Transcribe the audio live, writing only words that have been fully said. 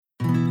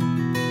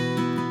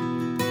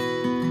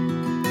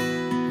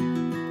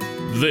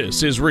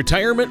This is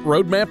Retirement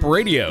Roadmap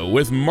Radio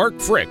with Mark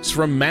Fricks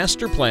from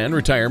Master Plan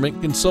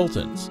Retirement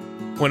Consultants.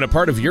 When a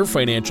part of your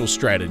financial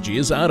strategy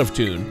is out of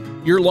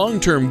tune, your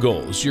long-term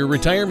goals, your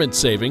retirement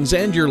savings,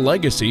 and your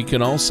legacy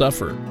can all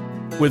suffer.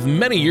 With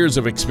many years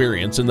of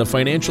experience in the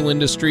financial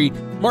industry,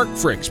 Mark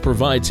Fricks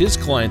provides his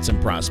clients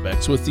and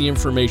prospects with the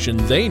information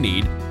they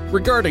need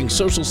regarding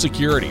Social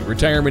Security,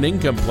 retirement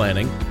income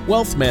planning,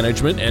 wealth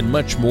management, and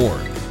much more.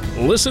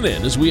 Listen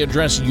in as we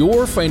address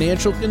your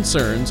financial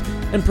concerns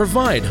and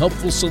provide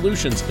helpful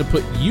solutions to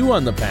put you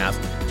on the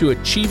path to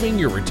achieving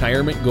your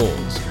retirement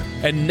goals.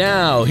 And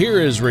now,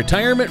 here is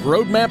Retirement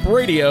Roadmap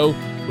Radio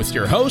with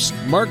your host,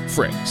 Mark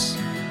Fricks.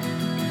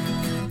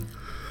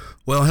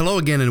 Well, hello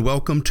again and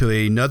welcome to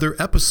another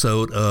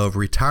episode of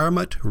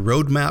Retirement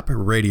Roadmap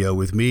Radio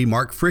with me,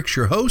 Mark Fricks,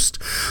 your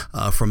host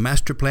from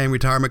Master Plan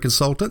Retirement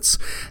Consultants.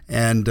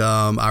 And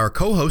our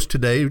co-host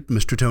today,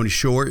 Mr. Tony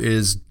Shore,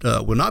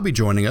 will not be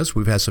joining us.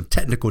 We've had some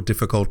technical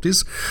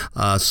difficulties,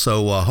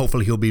 so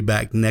hopefully he'll be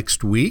back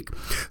next week.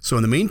 So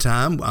in the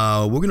meantime,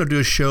 we're going to do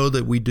a show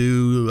that we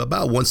do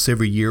about once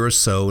every year or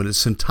so, and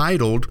it's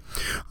entitled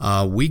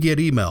We Get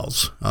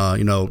Emails.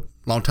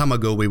 A long time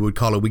ago, we would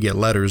call it We Get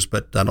Letters,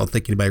 but I don't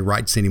think anybody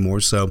writes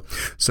anymore. So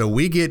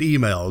we get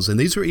emails, and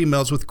these are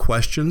emails with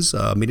questions,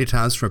 many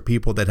times from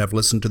people that have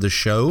listened to the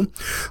show.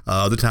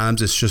 Other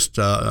times it's just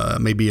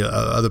maybe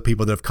other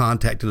people that have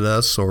contacted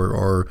us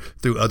or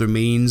through other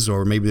means,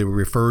 or maybe they were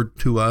referred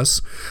to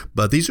us.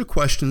 But these are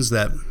questions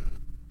that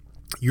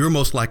you're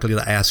most likely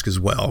to ask as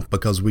well,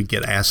 because we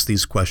get asked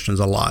these questions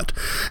a lot.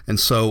 And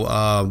so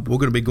we're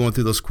going to be going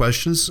through those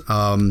questions.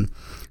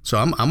 So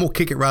I'm going to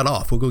kick it right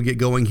off. We're going to get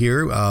going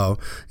here.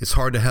 It's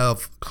hard to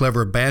have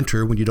clever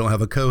banter when you don't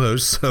have a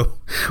co-host, so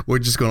we're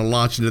just going to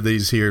launch into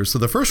these here. So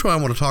the first one I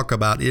want to talk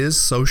about is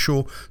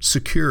Social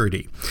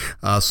Security.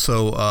 A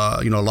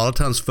lot of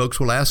times folks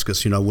will ask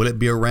us, will it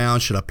be around?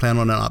 Should I plan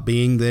on it not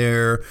being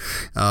there?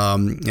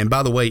 And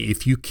by the way,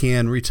 if you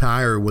can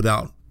retire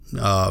without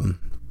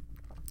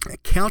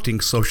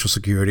counting Social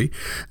Security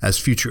as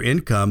future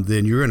income,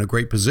 then you're in a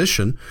great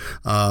position.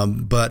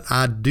 But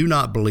I do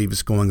not believe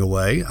it's going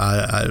away.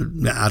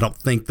 I don't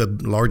think the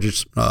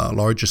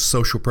largest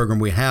social program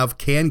we have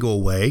can go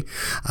away.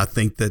 I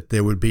think that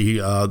there would be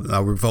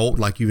a revolt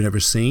like you've never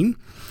seen.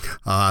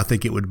 I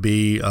think it would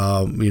be,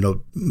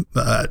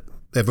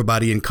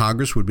 everybody in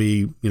Congress would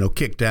be,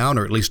 kicked down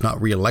or at least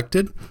not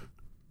reelected.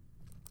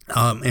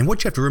 And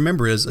what you have to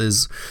remember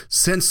is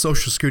since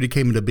Social Security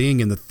came into being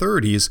in the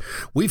 30s,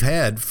 we've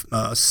had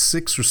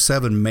 6 or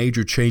 7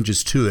 major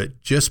changes to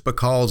it just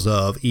because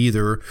of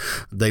either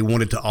they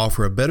wanted to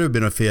offer a better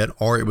benefit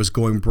or it was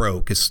going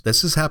broke.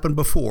 This has happened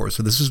before,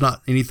 so this is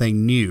not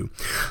anything new.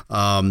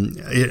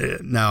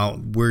 Now,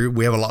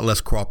 we have a lot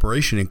less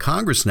cooperation in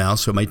Congress now,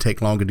 so it may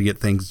take longer to get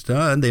things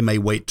done. They may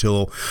wait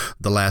till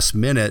the last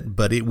minute,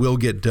 but it will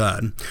get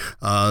done.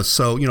 A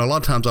lot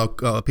of times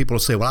people will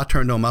say, well, I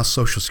turned on my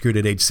Social Security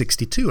at age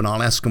 62, and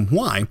I'll ask them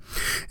why.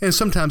 And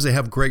sometimes they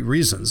have great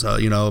reasons.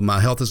 My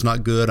health is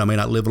not good. I may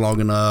not live long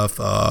enough.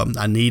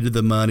 I needed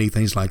the money,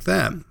 things like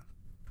that.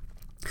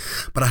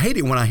 But I hate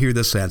it when I hear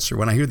this answer.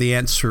 When I hear the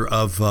answer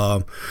of,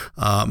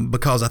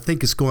 because I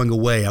think it's going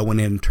away, I went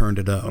in and turned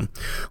it on.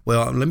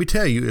 Well, let me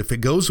tell you, if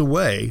it goes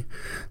away,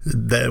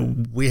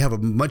 that we have a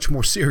much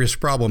more serious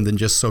problem than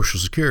just Social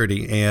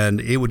Security, and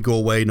it would go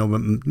away no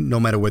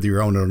matter whether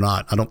you're on it or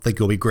not. I don't think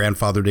it'll be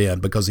grandfathered in,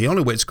 because the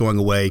only way it's going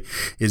away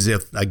is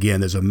if,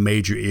 again, there's a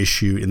major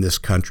issue in this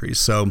country.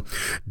 So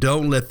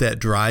don't let that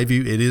drive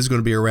you. It is going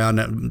to be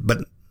around,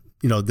 but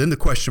then the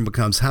question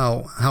becomes,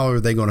 how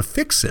are they going to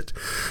fix it?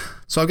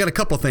 So I've got a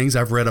couple of things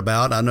I've read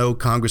about. I know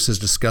Congress has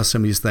discussed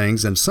some of these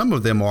things, and some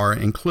of them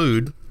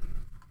include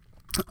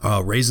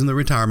raising the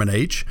retirement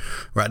age.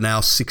 Right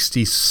now,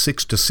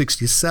 66 to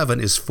 67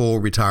 is full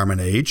retirement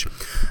age.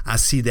 I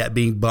see that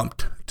being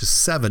bumped to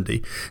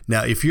 70.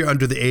 Now, if you're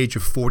under the age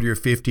of 40 or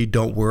 50,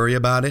 don't worry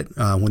about it.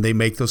 When they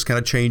make those kind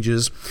of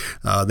changes,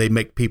 they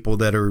make people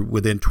that are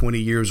within 20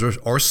 years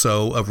or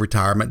so of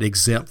retirement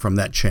exempt from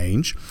that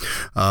change.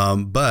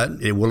 But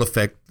it will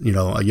affect,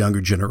 a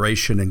younger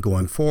generation and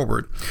going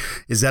forward.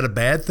 Is that a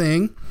bad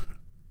thing?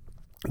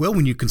 Well,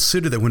 when you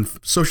consider that when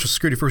Social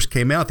Security first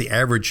came out, the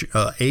average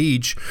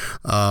age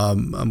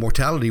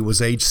mortality was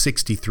age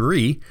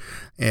 63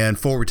 and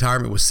full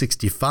retirement was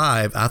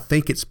 65, I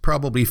think it's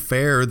probably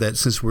fair that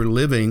since we're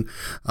living,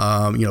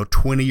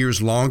 20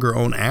 years longer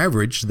on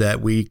average, that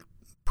we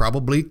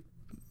probably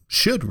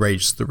should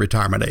raise the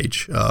retirement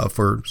age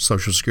for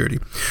Social Security.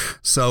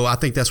 So I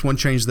think that's one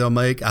change they'll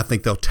make. I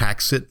think they'll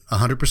tax it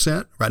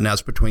 100%. Right now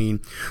it's between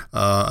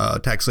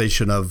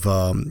taxation of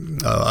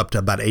up to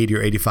about 80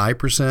 or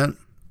 85%.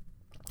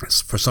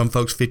 For some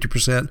folks,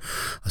 50%.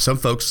 Some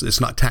folks,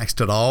 it's not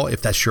taxed at all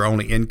if that's your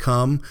only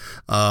income.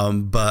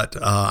 But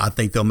I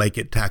think they'll make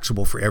it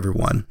taxable for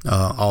everyone,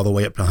 all the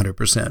way up to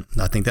 100%.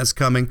 I think that's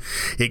coming.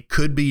 It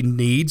could be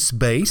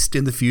needs-based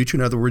in the future.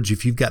 In other words,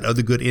 if you've got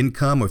other good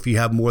income, or if you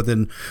have more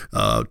than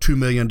 $2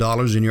 million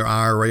in your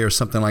IRA or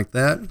something like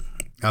that,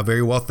 I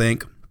very well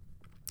think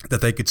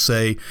that they could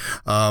say,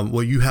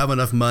 well, you have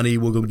enough money,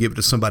 we're going to give it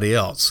to somebody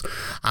else.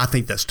 I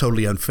think that's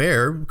totally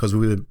unfair because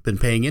we've been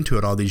paying into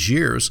it all these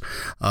years.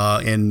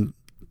 And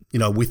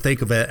we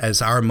think of it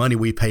as our money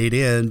we paid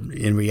in.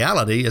 In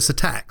reality, it's a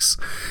tax.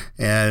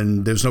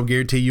 And there's no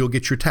guarantee you'll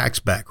get your tax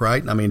back,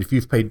 right? I mean, if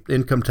you've paid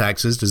income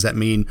taxes, does that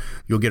mean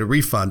you'll get a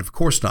refund? Of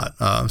course not.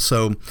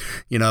 So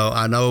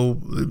I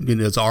know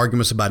there's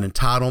arguments about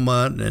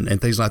entitlement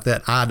and things like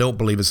that. I don't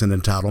believe it's an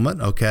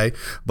entitlement, okay?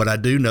 But I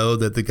do know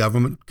that the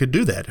government could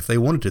do that if they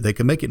wanted to. They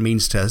could make it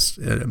means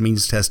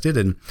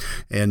tested,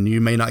 and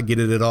you may not get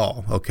it at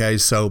all, okay?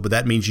 So, but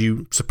that means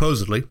you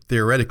supposedly,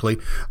 theoretically,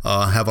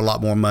 have a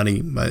lot more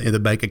money in the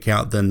bank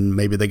account than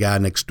maybe the guy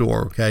next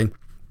door, okay?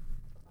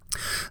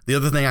 The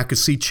other thing I could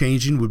see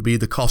changing would be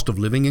the cost of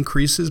living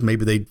increases.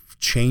 Maybe they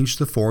change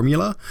the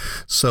formula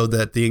so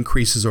that the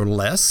increases are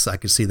less. I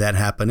could see that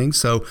happening.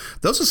 So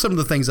those are some of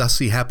the things I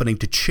see happening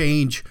to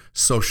change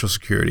Social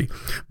Security.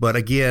 But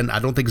again, I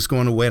don't think it's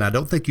going away, and I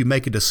don't think you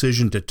make a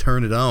decision to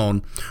turn it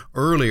on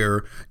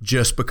earlier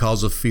just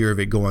because of fear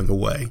of it going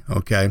away,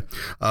 okay?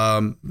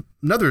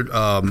 Another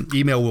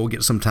email we'll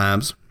get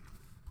sometimes,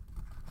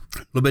 a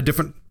little bit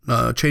different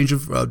change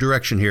of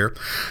direction here.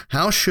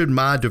 How should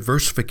my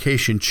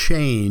diversification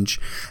change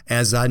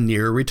as I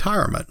near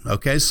retirement?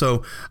 Okay,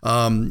 so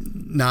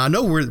now I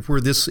know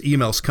where this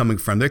email's coming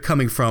from. They're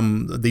coming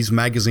from these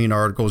magazine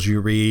articles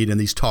you read and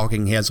these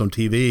talking heads on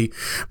TV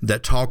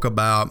that talk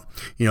about,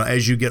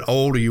 as you get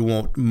older, you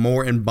want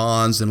more in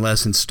bonds and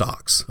less in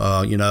stocks,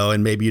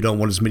 and maybe you don't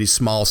want as many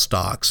small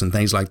stocks and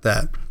things like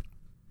that.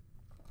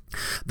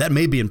 That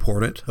may be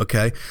important,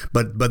 okay,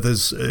 but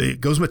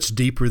it goes much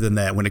deeper than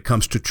that when it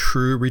comes to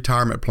true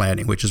retirement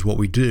planning, which is what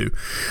we do.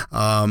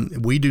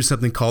 We do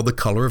something called the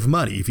color of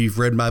money. If you've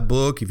read my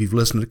book, if you've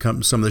listened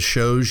to some of the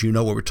shows, you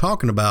know what we're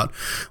talking about.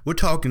 We're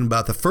talking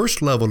about the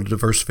first level of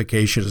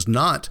diversification is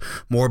not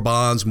more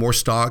bonds, more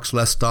stocks,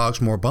 less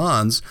stocks, more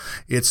bonds.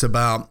 It's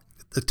about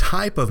the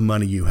type of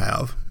money you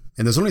have.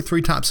 And there's only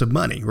three types of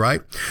money,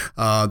 right?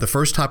 The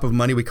first type of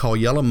money we call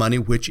yellow money,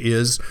 which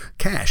is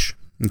cash,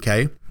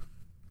 okay?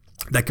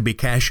 That could be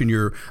cash in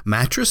your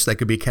mattress. That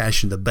could be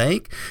cash in the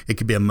bank. It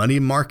could be a money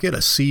market,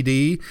 a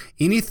CD,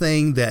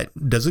 anything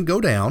that doesn't go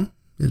down.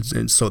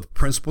 And so the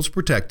principal's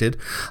protected,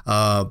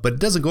 but it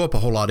doesn't go up a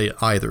whole lot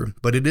either.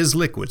 But it is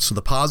liquid. So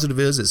the positive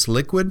is it's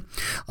liquid,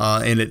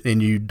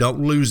 and you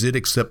don't lose it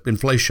except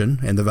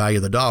inflation and the value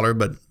of the dollar.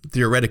 But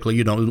theoretically,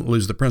 you don't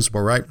lose the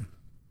principal, right?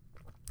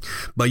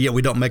 But yet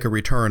we don't make a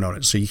return on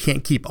it. So you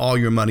can't keep all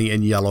your money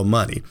in yellow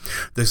money.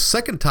 The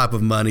second type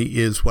of money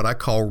is what I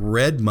call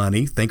red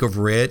money. Think of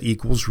red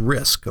equals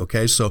risk.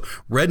 Okay, so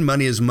red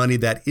money is money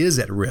that is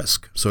at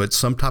risk. So it's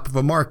some type of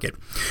a market.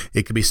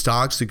 It could be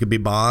stocks. It could be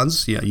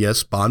bonds.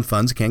 Yes, bond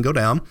funds can go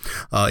down.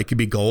 It could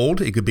be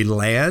gold. It could be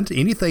land.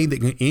 Anything that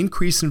can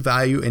increase in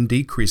value and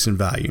decrease in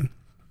value.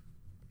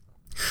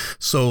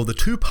 So the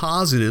two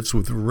positives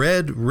with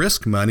red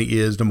risk money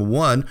is, number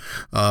one,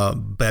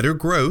 better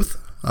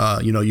growth.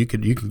 You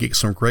can get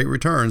some great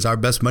returns. Our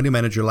best money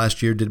manager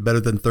last year did better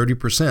than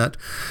 30%,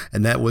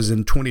 and that was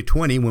in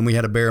 2020 when we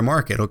had a bear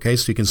market. Okay,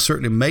 so you can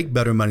certainly make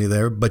better money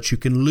there, but you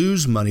can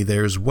lose money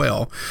there as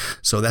well.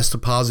 So that's the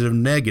positive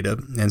and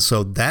negative. And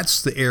so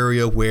that's the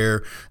area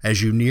where,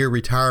 as you near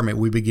retirement,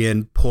 we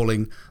begin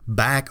pulling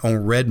back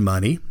on red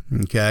money.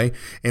 Okay,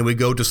 and we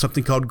go to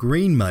something called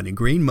green money.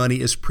 Green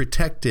money is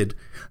protected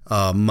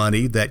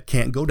money that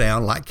can't go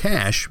down like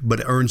cash,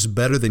 but earns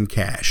better than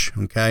cash.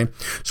 Okay,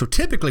 so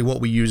typically what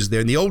we use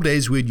there, in the old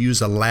days, we'd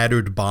use a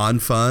laddered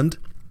bond fund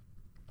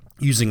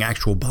using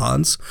actual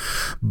bonds.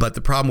 But the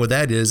problem with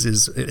that is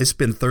it's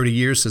been 30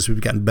 years since we've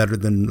gotten better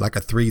than like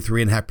a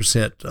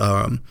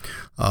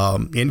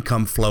 3.5%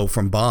 income flow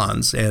from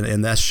bonds.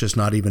 And that's just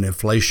not even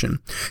inflation.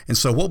 And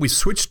so what we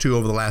switched to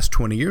over the last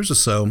 20 years or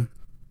so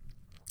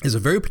is a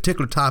very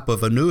particular type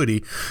of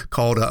annuity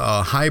called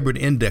a hybrid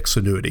index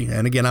annuity.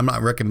 And again, I'm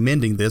not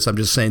recommending this. I'm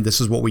just saying this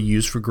is what we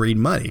use for green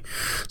money.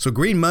 So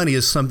green money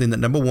is something that,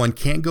 number one,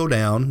 can't go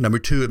down. Number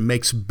two, it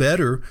makes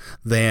better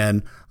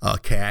than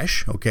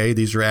cash. Okay,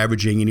 these are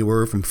averaging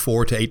anywhere from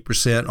 4 to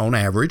 8% on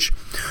average,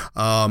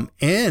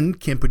 and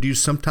can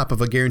produce some type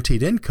of a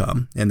guaranteed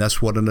income, and that's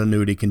what an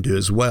annuity can do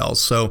as well.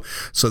 So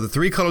the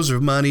three colors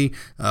of money,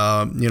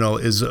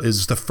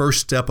 is the first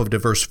step of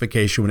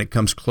diversification when it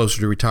comes closer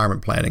to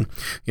retirement planning.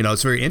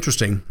 It's very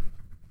interesting.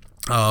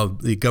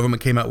 The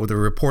government came out with a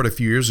report a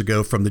few years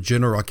ago from the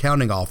General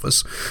Accounting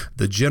Office.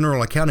 The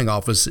General Accounting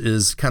Office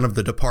is kind of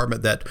the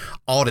department that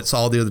audits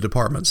all the other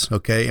departments,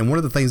 okay? And one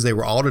of the things they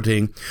were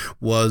auditing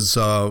was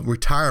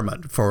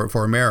retirement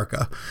for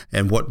America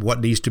and what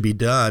needs to be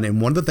done.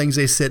 And one of the things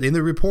they said in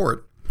the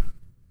report,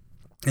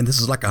 and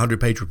this is like a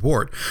 100-page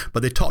report,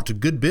 but they talked a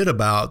good bit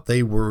about,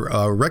 they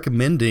were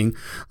recommending,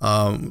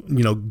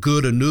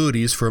 good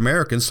annuities for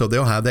Americans so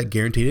they'll have that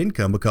guaranteed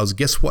income, because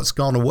guess what's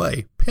gone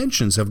away?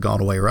 pensions have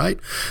gone away, right?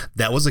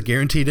 That was a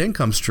guaranteed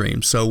income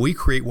stream. So we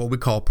create what we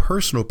call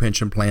personal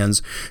pension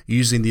plans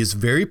using these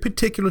very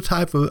particular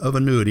type of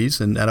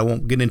annuities, and I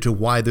won't get into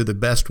why they're the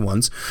best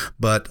ones,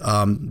 but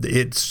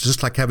it's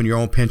just like having your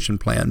own pension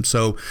plan.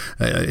 So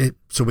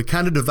so we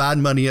kind of divide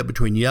money up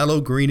between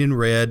yellow, green, and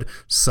red,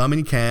 some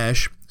in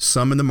cash,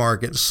 some in the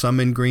market, some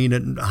in green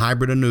and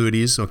hybrid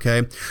annuities,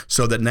 okay?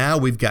 So that now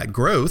we've got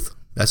growth.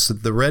 That's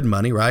the red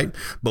money, right?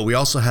 But we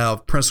also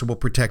have principal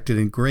protected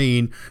in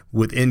green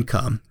with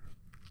income.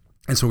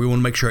 And so we want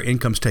to make sure our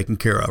income's taken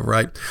care of,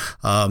 right?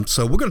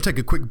 So we're going to take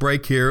a quick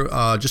break here.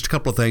 Just a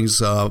couple of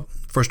things.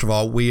 First of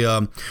all, we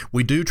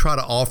do try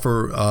to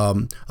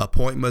offer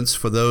appointments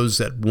for those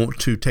that want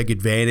to take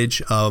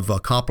advantage of a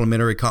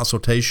complimentary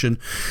consultation.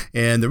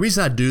 And the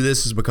reason I do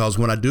this is because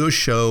when I do a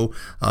show,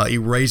 it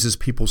raises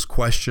people's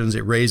questions.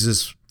 It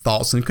raises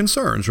thoughts and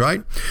concerns,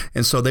 right?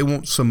 And so they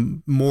want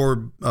some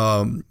more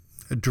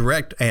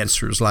direct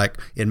answers, like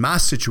in my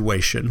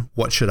situation,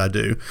 what should I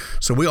do?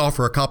 So we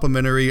offer a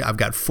complimentary. I've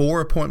got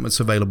 4 appointments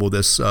available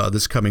this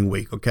coming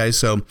week. Okay,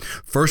 so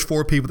first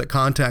 4 people that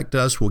contact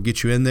us, we'll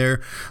get you in there.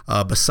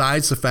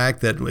 Besides the fact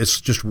that it's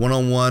just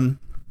one-on-one.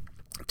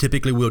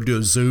 Typically, we'll do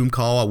a Zoom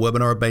call, a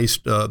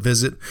webinar-based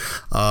visit.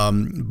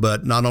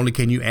 But not only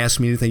can you ask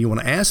me anything you want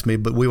to ask me,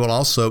 but we will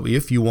also,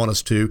 if you want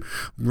us to,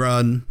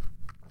 run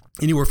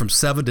anywhere from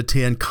 7 to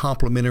 10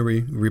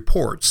 complimentary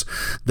reports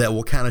that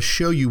will kind of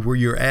show you where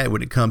you're at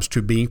when it comes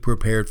to being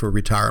prepared for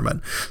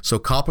retirement. So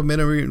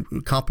complimentary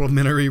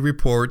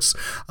reports,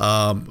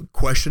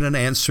 question and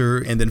answer,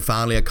 and then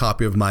finally a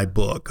copy of my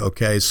book.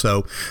 Okay,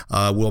 so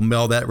we'll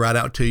mail that right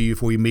out to you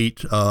if we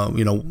meet,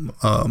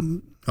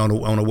 on a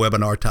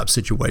webinar type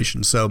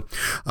situation. So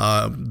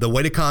the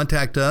way to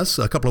contact us,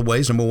 a couple of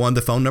ways. Number one,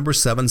 the phone number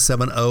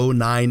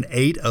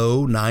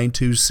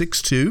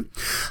 770-980-9262.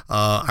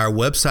 Our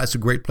website's a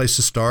great place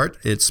to start.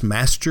 It's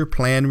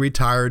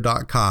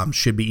masterplanretire.com.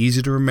 Should be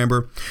easy to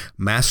remember.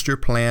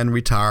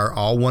 Masterplanretire,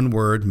 all one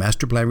word,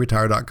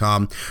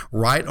 masterplanretire.com.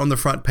 Right on the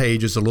front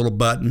page is a little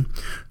button,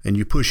 and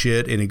you push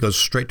it, and it goes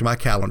straight to my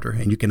calendar.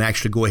 And you can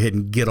actually go ahead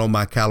and get on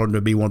my calendar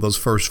to be one of those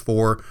first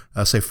 4,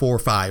 say 4 or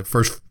 5,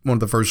 one of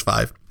the first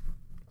 5.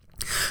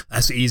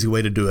 That's the easy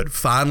way to do it.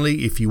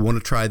 Finally, if you want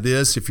to try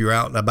this, if you're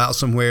out and about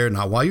somewhere,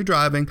 not while you're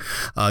driving,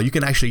 you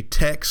can actually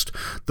text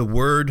the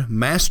word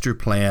master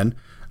plan.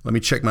 Let me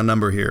check my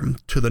number here,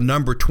 to the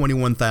number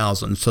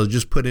 21,000. So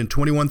just put in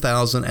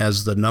 21,000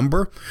 as the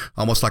number,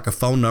 almost like a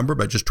phone number,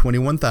 but just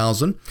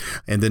 21,000,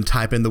 and then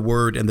type in the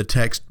word and the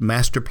text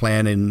master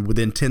plan, and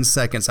within 10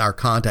 seconds, our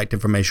contact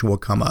information will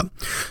come up.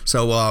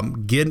 So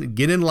get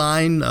in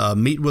line,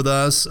 meet with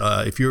us.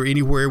 If you're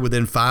anywhere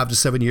within 5 to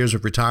 7 years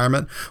of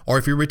retirement, or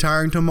if you're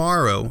retiring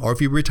tomorrow, or if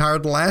you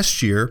retired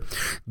last year,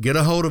 get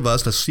a hold of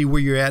us. Let's see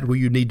where you're at, where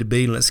you need to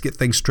be, and let's get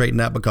things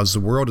straightened out, because the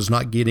world is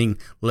not getting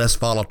less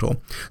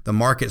volatile. The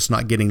market's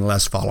not getting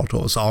less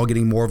volatile. It's all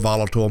getting more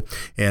volatile.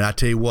 And I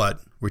tell you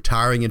what,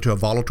 retiring into a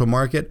volatile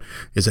market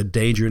is a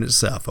danger in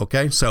itself.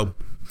 Okay, so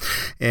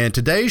and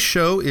today's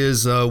show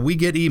is we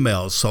get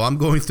emails. So I'm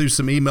going through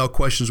some email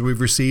questions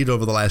we've received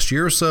over the last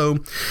year or so.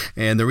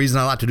 And the reason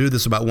I like to do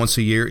this about once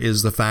a year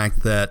is the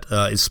fact that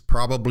it's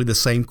probably the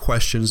same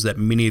questions that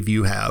many of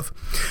you have.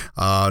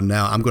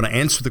 Now, I'm going to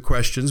answer the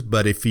questions,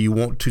 but if you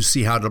want to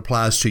see how it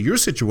applies to your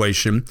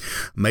situation,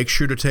 make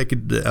sure to take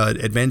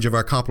advantage of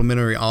our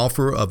complimentary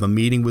offer of a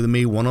meeting with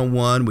me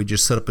one-on-one. We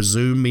just set up a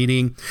Zoom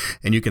meeting,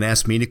 and you can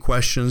ask me any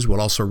questions.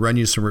 We'll also run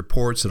you some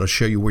reports that'll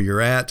show you where you're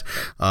at.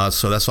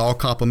 So that's all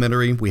complimentary.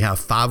 We have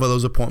 5 of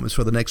those appointments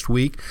for the next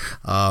week.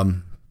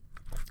 And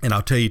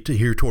I'll tell you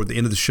here toward the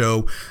end of the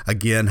show,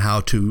 again,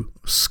 how to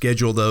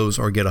schedule those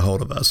or get a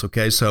hold of us.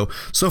 Okay, so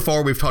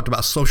far we've talked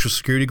about Social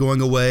Security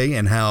going away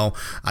and how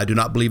I do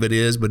not believe it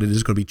is, but it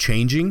is going to be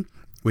changing.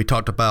 We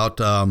talked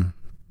about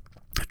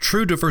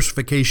true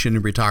diversification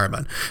in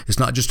retirement. It's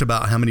not just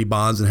about how many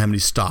bonds and how many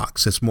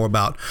stocks. It's more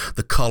about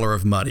the color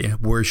of money.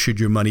 Where should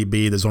your money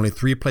be? There's only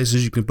 3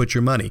 places you can put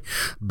your money: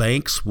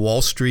 banks,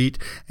 Wall Street,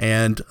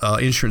 and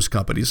insurance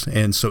companies.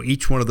 And so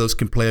each one of those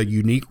can play a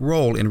unique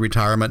role in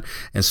retirement.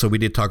 And so we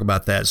did talk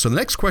about that. So the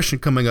next question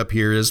coming up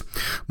here is,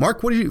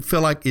 Mark, what do you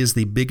feel like is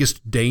the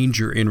biggest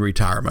danger in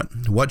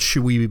retirement? What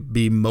should we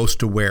be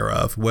most aware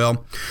of?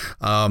 Well,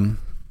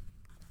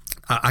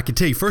 I can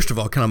tell you, first of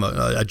all, kind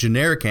of a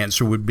generic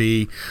answer would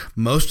be,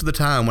 most of the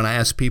time when I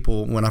ask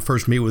people, when I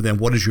first meet with them,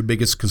 what is your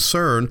biggest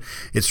concern?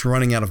 It's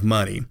running out of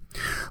money.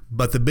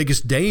 But the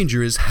biggest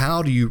danger is,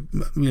 how do you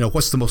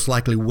what's the most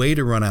likely way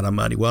to run out of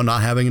money? Well,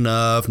 not having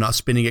enough, not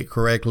spending it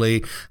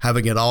correctly,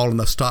 having it all in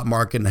the stock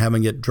market and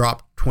having it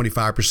drop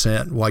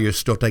 25% while you're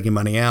still taking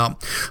money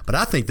out. But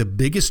I think the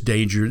biggest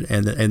danger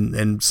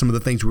and some of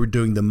the things we're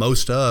doing the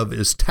most of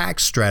is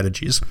tax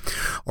strategies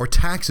or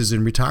taxes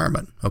in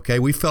retirement. Okay,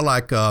 we feel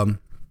like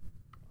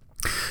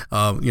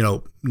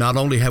not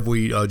only have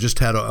we just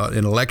had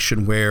an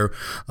election where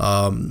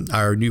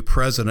our new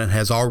president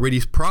has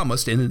already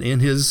promised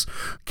in his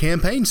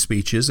campaign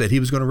speeches that he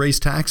was going to raise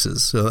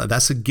taxes. So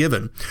that's a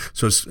given.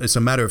 So it's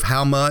a matter of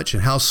how much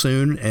and how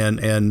soon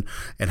and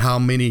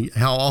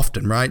how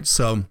often, right?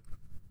 So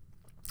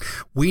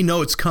We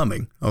know it's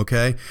coming,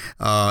 okay?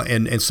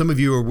 And some of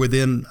you are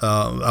within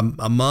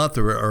a month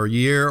or a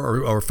year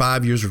or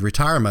 5 years of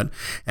retirement,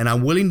 and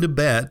I'm willing to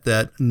bet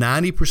that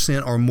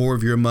 90% or more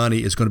of your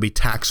money is going to be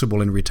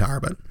taxable in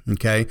retirement,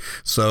 okay?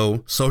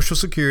 So Social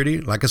Security,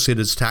 like I said,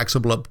 is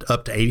taxable up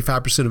to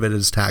 85% of it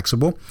is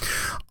taxable.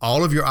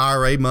 All of your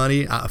IRA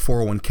money,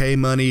 401k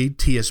money,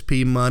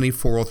 TSP money,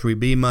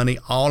 403b money,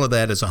 all of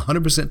that is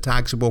 100%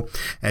 taxable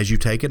as you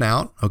take it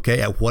out,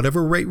 okay, at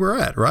whatever rate we're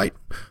at, right?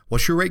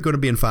 What's your rate going to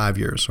be in 5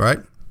 years, right?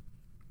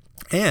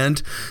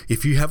 And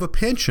if you have a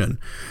pension,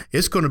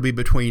 it's going to be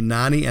between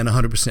 90 and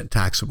 100%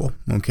 taxable,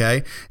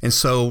 okay? And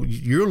so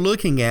you're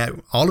looking at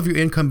all of your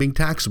income being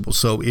taxable.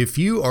 So if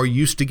you are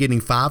used to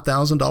getting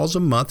 $5,000 a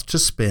month to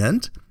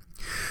spend,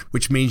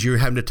 which means you're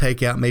having to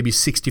take out maybe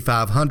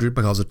 $6,500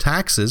 because of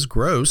taxes,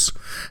 gross,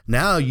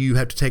 now you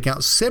have to take out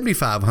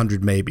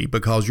 $7,500 maybe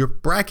because your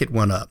bracket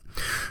went up.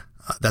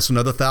 That's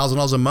another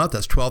 $1,000 a month.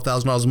 That's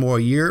 $12,000 more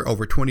a year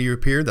over a 20-year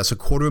period. That's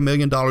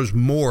 $250,000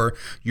 more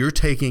you're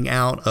taking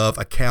out of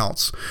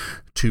accounts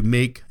to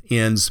make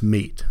ends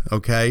meet,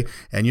 okay?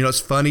 And you know, it's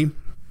funny.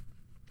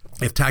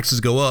 If taxes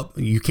go up,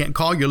 you can't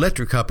call your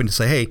electric company to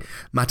say, hey,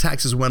 my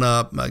taxes went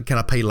up, can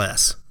I pay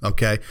less?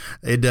 Okay,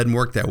 it doesn't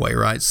work that way,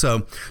 right?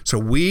 So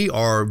we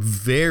are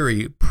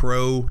very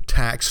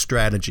pro-tax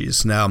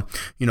strategies. Now,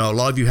 you know, a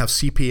lot of you have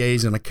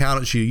CPAs and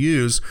accountants you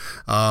use,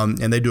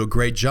 and they do a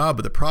great job.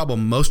 But the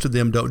problem, most of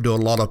them don't do a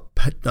lot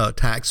of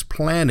tax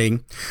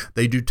planning.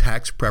 They do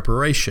tax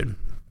preparation.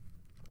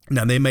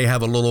 Now, they may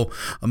have a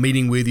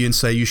meeting with you and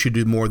say you should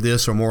do more of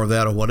this or more of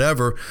that or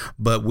whatever,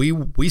 but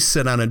we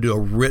sit down and do a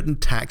written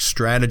tax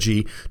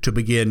strategy to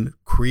begin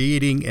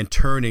creating and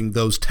turning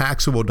those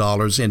taxable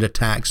dollars into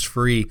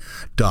tax-free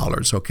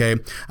dollars, okay?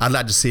 I'd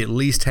like to see at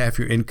least half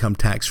your income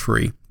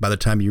tax-free by the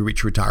time you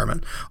reach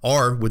retirement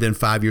or within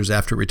 5 years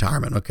after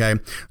retirement, okay?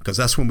 Because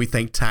that's when we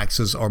think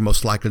taxes are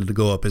most likely to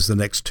go up is the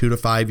next 2 to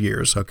 5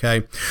 years,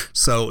 okay?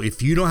 So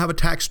if you don't have a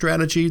tax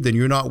strategy, then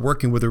you're not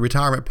working with a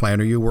retirement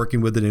planner. You're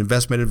working with an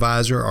investment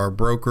advisor or a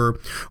broker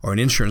or an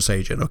insurance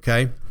agent,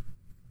 okay?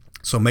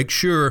 So make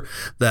sure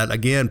that,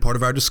 again, part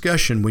of our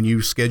discussion when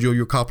you schedule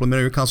your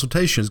complimentary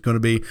consultation is going to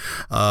be,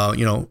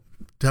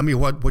 tell me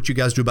what you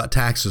guys do about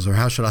taxes, or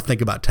how should I think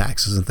about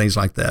taxes and things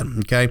like that.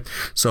 Okay,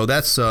 so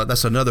that's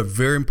another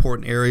very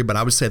important area, but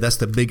I would say that's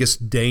the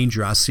biggest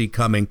danger I see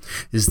coming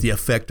is the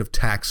effect of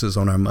taxes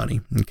on our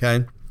money.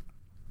 Okay.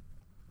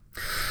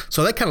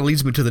 So that kind of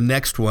leads me to the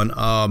next one.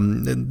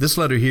 This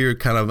letter here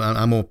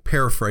I'm going to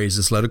paraphrase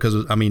this letter because,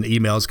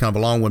 email is kind of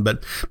a long one.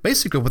 But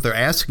basically what they're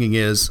asking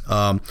is,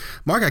 Mark,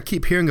 I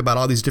keep hearing about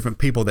all these different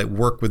people that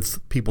work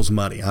with people's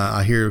money.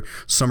 I hear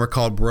some are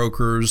called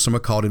brokers, some are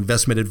called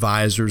investment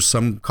advisors,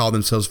 some call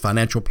themselves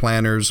financial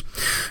planners.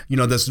 You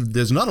know,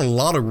 there's not a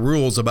lot of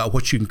rules about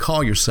what you can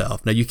call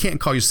yourself. Now, you can't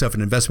call yourself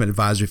an investment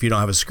advisor if you don't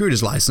have a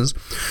securities license,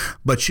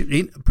 but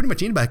pretty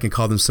much anybody can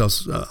call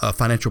themselves a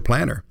financial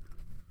planner.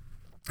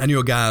 I knew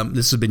a guy,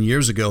 this has been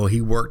years ago, he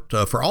worked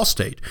for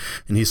Allstate,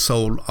 and he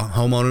sold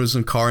homeowners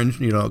and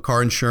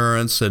car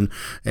insurance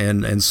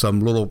and some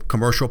little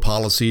commercial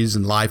policies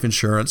and life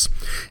insurance.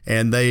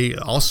 And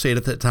Allstate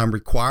at that time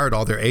required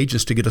all their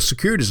agents to get a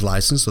securities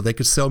license so they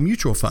could sell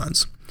mutual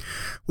funds.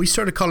 We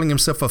started calling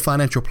himself a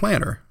financial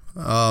planner.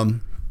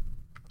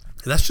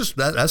 That's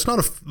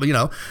not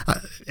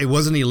it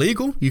wasn't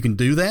illegal. You can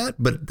do that,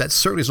 but that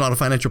certainly is not a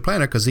financial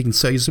planner because he can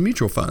sell you some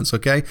mutual funds.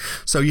 Okay.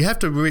 So you have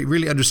to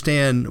really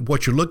understand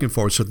what you're looking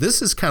for. So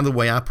this is kind of the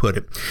way I put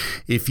it.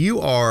 If you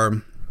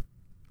are,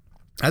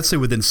 I'd say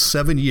within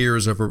 7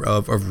 years of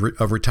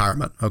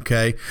retirement,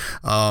 okay,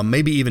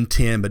 maybe even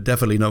 10, but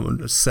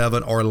definitely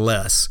 7 or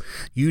less,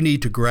 you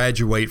need to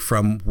graduate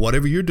from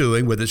whatever you're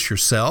doing, whether it's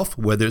yourself,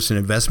 whether it's an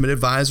investment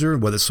advisor,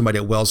 whether it's somebody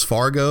at Wells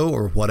Fargo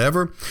or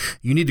whatever.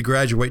 You need to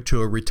graduate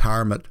to a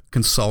retirement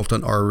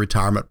consultant or a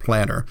retirement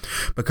planner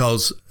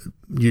because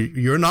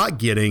you're not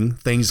getting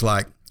things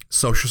like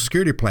Social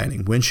Security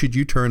planning. When should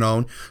you turn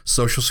on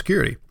Social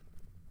Security?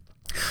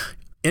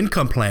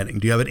 Income planning.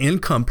 Do you have an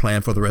income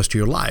plan for the rest of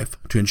your life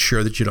to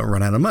ensure that you don't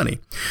run out of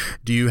money?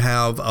 Do you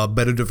have a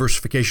better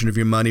diversification of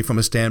your money from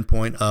a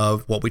standpoint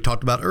of what we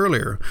talked about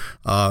earlier?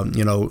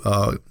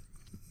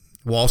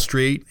 Wall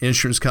Street,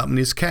 insurance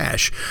companies,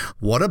 cash.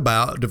 What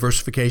about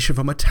diversification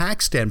from a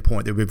tax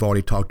standpoint that we've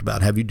already talked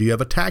about? Do you have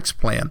a tax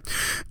plan?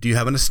 Do you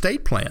have an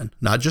estate plan?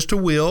 Not just a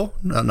will,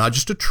 not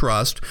just a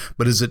trust,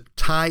 but does it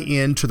tie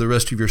into the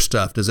rest of your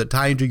stuff? Does it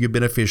tie into your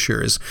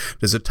beneficiaries?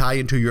 Does it tie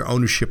into your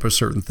ownership of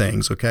certain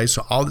things? Okay,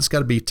 so all that's got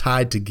to be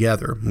tied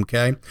together.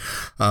 Okay.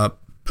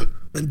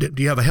 Do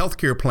you have a health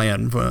care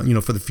plan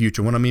for the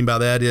future? What I mean by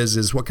that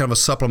is what kind of a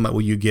supplement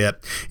will you get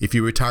if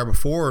you retire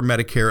before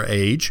Medicare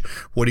age?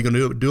 What are you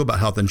going to do about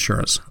health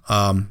insurance?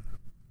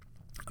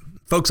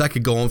 Folks, I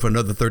could go on for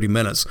another 30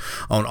 minutes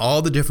on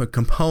all the different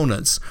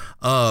components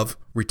of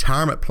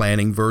retirement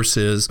planning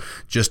versus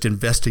just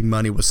investing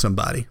money with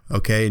somebody,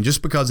 okay? And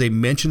just because they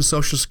mention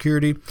Social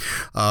Security,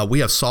 we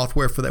have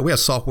software for that. We have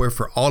software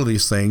for all of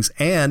these things,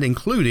 and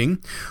including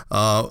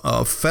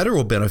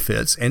federal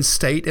benefits and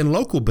state and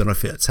local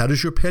benefits. How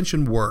does your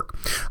pension work?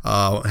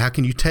 How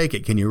can you take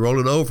it? Can you roll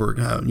it over?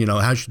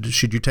 How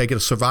should you take it a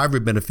survivor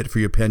benefit for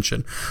your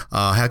pension?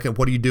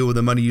 What do you do with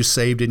the money you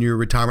saved in your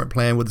retirement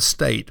plan with the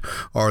state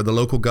or the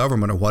local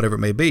government or whatever it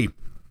may be?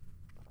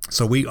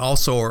 So we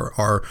also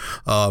are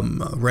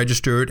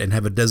registered and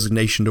have a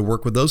designation to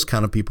work with those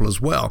kind of people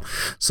as well.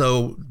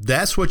 So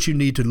that's what you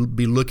need to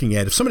be looking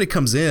at. If somebody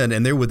comes in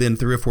and they're within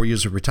 3 or 4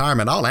 years of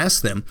retirement, I'll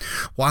ask them,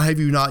 why have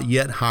you not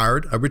yet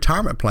hired a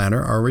retirement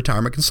planner or a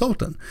retirement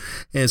consultant?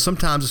 And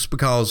sometimes it's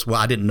because,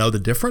 well, I didn't know the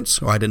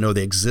difference, or I didn't know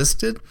they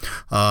existed.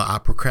 I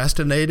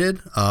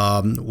procrastinated.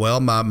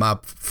 My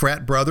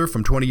frat brother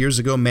from 20 years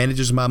ago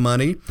manages my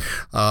money,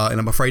 and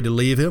I'm afraid to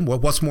leave him. Well,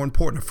 what's more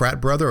important, a frat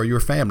brother or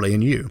your family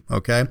and you?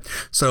 Okay.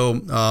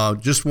 So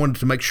just wanted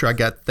to make sure I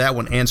got that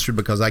one answered,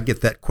 because I get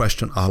that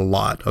question a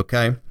lot,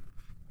 okay?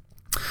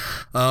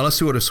 Let's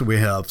see what else we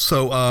have.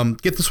 So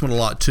get this one a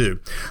lot too.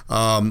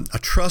 A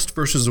trust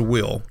versus a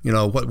will.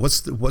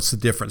 What's the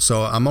difference?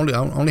 So I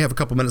only have a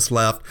couple minutes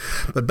left,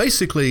 but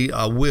basically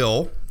a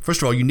will.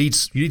 First of all, you need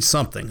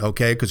something,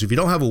 okay? Because if you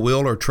don't have a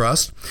will or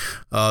trust,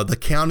 the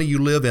county you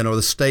live in or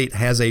the state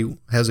has a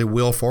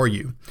will for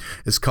you.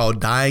 It's called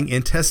dying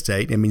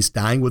intestate. It means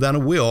dying without a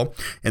will,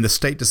 and the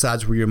state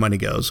decides where your money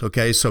goes,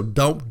 okay? So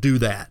don't do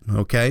that,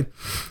 okay?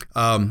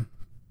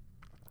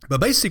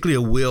 But basically,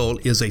 a will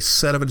is a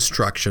set of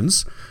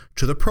instructions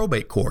to the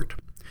probate court.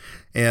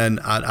 And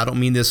I don't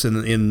mean this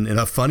in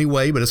a funny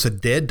way, but it's a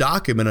dead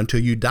document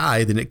until you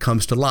die, then it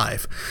comes to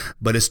life.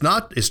 But it's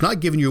not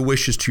giving your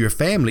wishes to your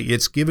family,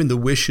 it's giving the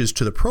wishes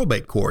to the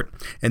probate court.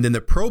 And then the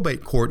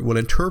probate court will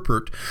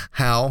interpret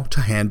how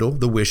to handle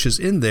the wishes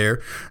in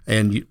there,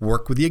 and you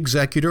work with the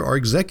executor or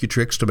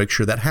executrix to make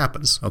sure that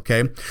happens,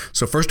 okay?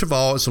 So first of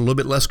all, it's a little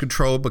bit less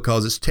control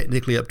because it's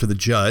technically up to the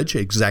judge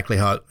exactly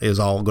how it is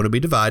all going to be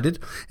divided.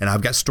 And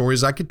I've got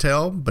stories I could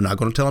tell, but not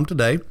going to tell them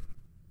today.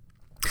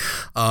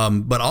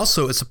 But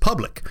also it's a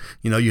public,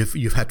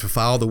 you've had to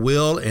file the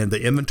will and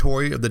the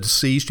inventory of the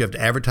deceased. You have to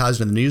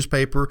advertise it in the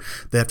newspaper.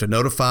 They have to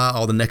notify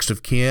all the next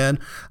of kin,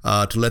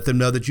 to let them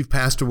know that you've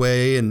passed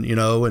away,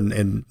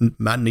 and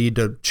might need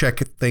to check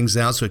things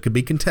out so it could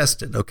be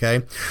contested.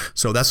 Okay.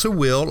 So that's a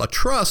will. A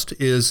trust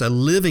is a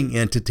living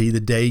entity the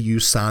day you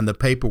sign the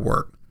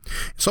paperwork.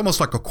 It's almost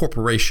like a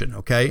corporation,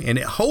 okay? And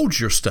it holds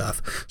your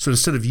stuff. So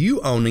instead of you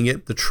owning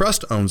it, the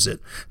trust owns it.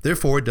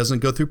 Therefore, it doesn't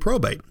go through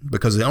probate,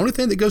 because the only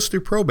thing that goes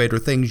through probate are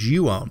things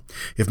you own.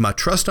 If my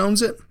trust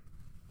owns it,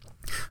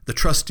 the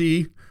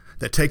trustee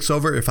that takes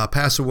over, if I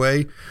pass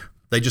away,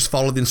 they just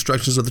follow the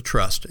instructions of the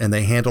trust, and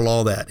they handle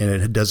all that.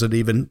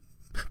 And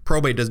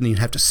probate doesn't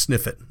even have to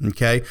sniff it,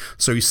 okay?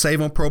 So you save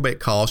on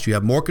probate costs. You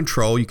have more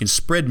control. You can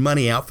spread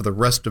money out for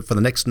the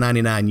next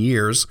 99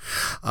 years.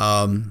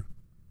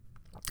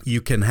 You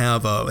can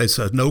have it's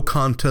a no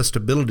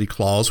contestability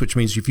clause, which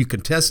means if you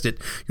contest it,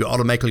 you're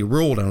automatically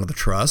ruled out of the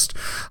trust.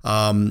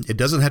 It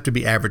doesn't have to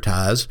be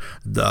advertised.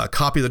 The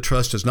copy of the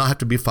trust does not have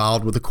to be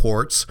filed with the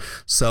courts.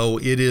 So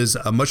it is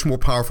a much more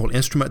powerful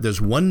instrument.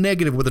 There's one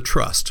negative with a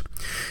trust.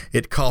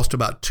 It costs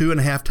about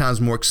 2.5 times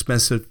more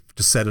expensive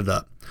to set it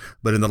up.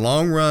 But in the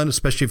long run,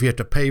 especially if you have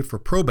to pay for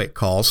probate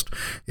cost,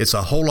 it's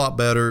a whole lot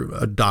better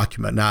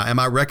document. Now, am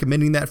I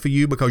recommending that for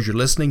you because you're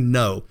listening?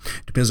 No.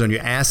 It depends on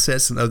your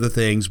assets and other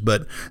things,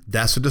 but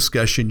that's a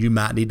discussion you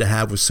might need to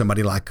have with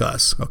somebody like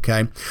us,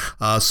 okay?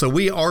 So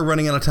we are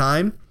running out of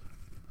time.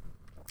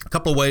 A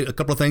couple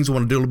of things. I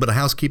want to do a little bit of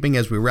housekeeping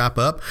as we wrap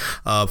up.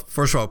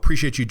 First of all,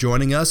 appreciate you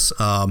joining us.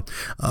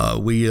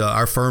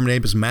 Our firm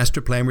name is Master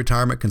Plan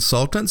Retirement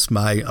Consultants.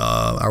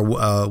 Our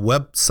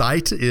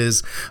website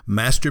is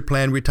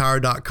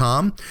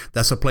masterplanretire.com.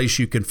 That's a place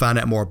you can find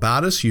out more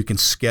about us. You can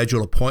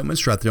schedule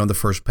appointments right there on the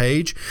first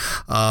page.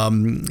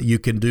 You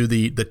can do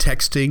the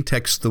texting.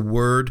 Text the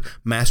word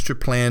Master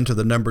Plan to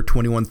the number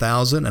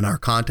 21,000, and our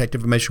contact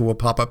information will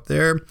pop up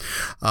there.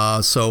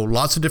 So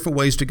lots of different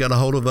ways to get a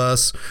hold of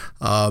us.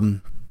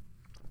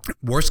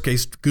 Worst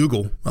case,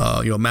 Google,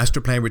 Master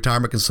Plan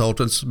Retirement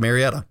Consultants,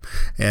 Marietta,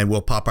 and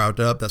we'll pop out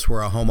up. That's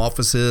where our home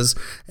office is,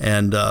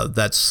 and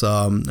that's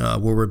where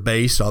we're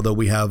based, although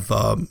we have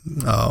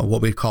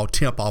what we call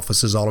temp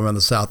offices all around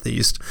the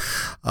Southeast.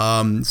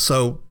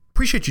 So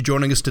appreciate you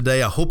joining us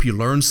today. I hope you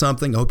learned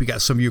something. I hope you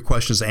got some of your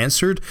questions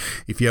answered.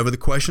 If you have other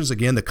questions,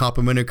 again, the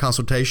complimentary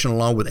consultation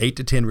along with 8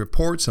 to 10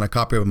 reports and a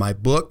copy of my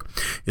book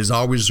is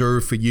all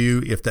reserved for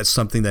you if that's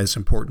something that's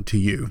important to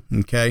you.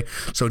 Okay?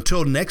 So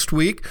until next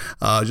week,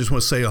 I just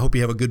want to say I hope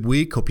you have a good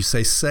week. Hope you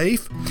stay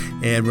safe.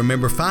 And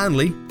remember,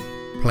 finally,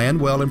 plan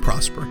well and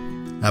prosper.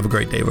 Have a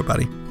great day,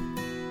 everybody.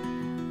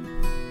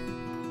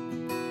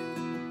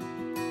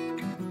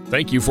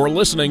 Thank you for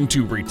listening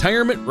to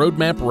Retirement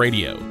Roadmap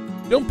Radio.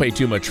 Don't pay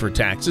too much for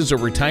taxes or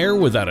retire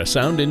without a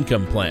sound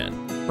income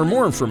plan. For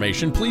more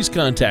information, please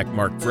contact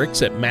Mark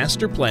Fricks at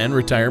Master Plan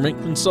Retirement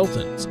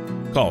Consultants.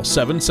 Call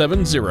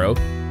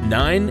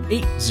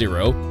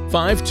 770-980-5800.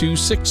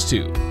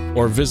 888-878-5262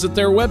 or visit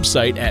their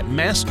website at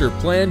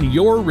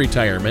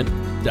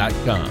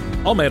masterplanyourretirement.com.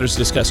 All matters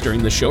discussed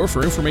during this show are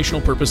for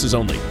informational purposes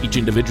only. Each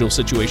individual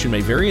situation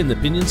may vary, and the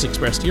opinions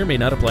expressed here may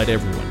not apply to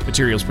everyone.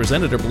 Materials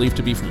presented are believed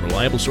to be from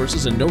reliable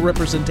sources, and no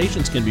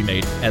representations can be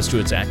made as to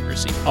its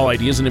accuracy. All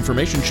ideas and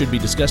information should be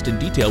discussed in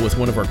detail with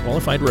one of our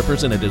qualified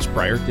representatives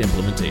prior to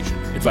implementation.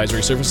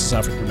 Advisory services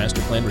offered through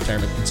Master Plan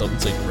Retirement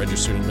Consultants, a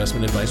registered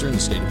investment advisor in the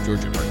state of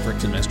Georgia. Mark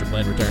Fricks and Master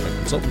Plan Retirement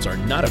Consultants are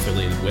not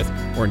affiliated with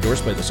or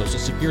endorsed by the Social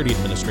Security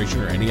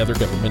Administration or any other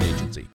government agency.